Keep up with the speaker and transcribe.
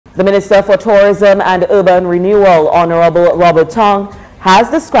The Minister for Tourism and Urban Renewal, Honorable Robert Tonge, has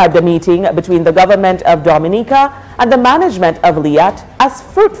described the meeting between the government of Dominica and the management of Liat as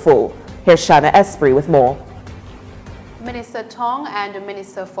fruitful. Here's Shanna Esprit with more. Minister Tonge and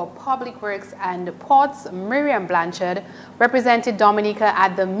Minister for Public Works and Ports, Miriam Blanchard, represented Dominica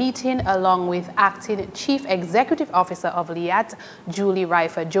at the meeting along with Acting Chief Executive Officer of Liat, Julie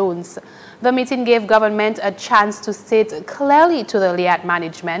Reifer-Jones. The meeting gave government a chance to state clearly to the Liat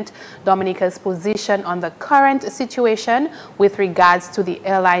management Dominica's position on the current situation with regards to the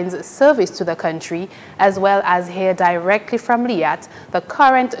airline's service to the country, as well as hear directly from Liat the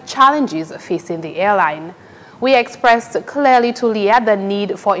current challenges facing the airline. We expressed clearly to Liat the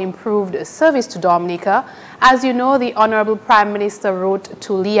need for improved service to Dominica. As you know, the Honorable Prime Minister wrote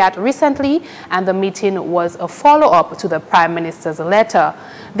to Liat recently, and the meeting was a follow-up to the Prime Minister's letter.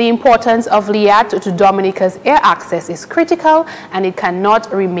 The importance of Liat to Dominica's air access is critical, and it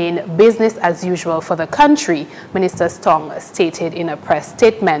cannot remain business as usual for the country, Minister Tonge stated in a press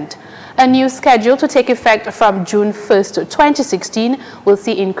statement. A new schedule to take effect from June 1st, 2016 will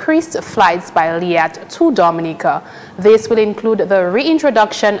see increased flights by Liat to Dominica. This will include the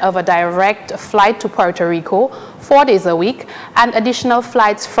reintroduction of a direct flight to Puerto Rico 4 days a week and additional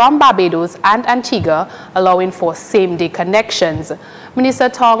flights from Barbados and Antigua, allowing for same-day connections. Minister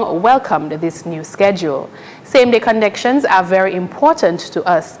Tonge welcomed this new schedule. Same-day connections are very important to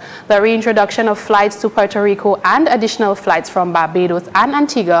us. The reintroduction of flights to Puerto Rico and additional flights from Barbados and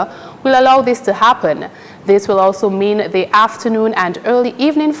Antigua will allow this to happen. This will also mean the afternoon and early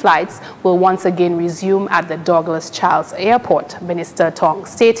evening flights will once again resume at the Douglas Charles Airport, Minister Tonge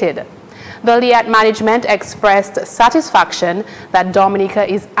stated. The Liat management expressed satisfaction that Dominica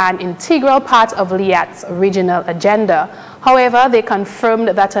is an integral part of Liat's regional agenda. However, they confirmed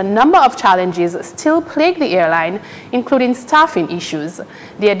that a number of challenges still plague the airline, including staffing issues.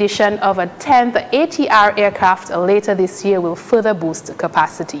 The addition of a 10th ATR aircraft later this year will further boost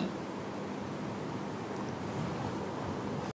capacity.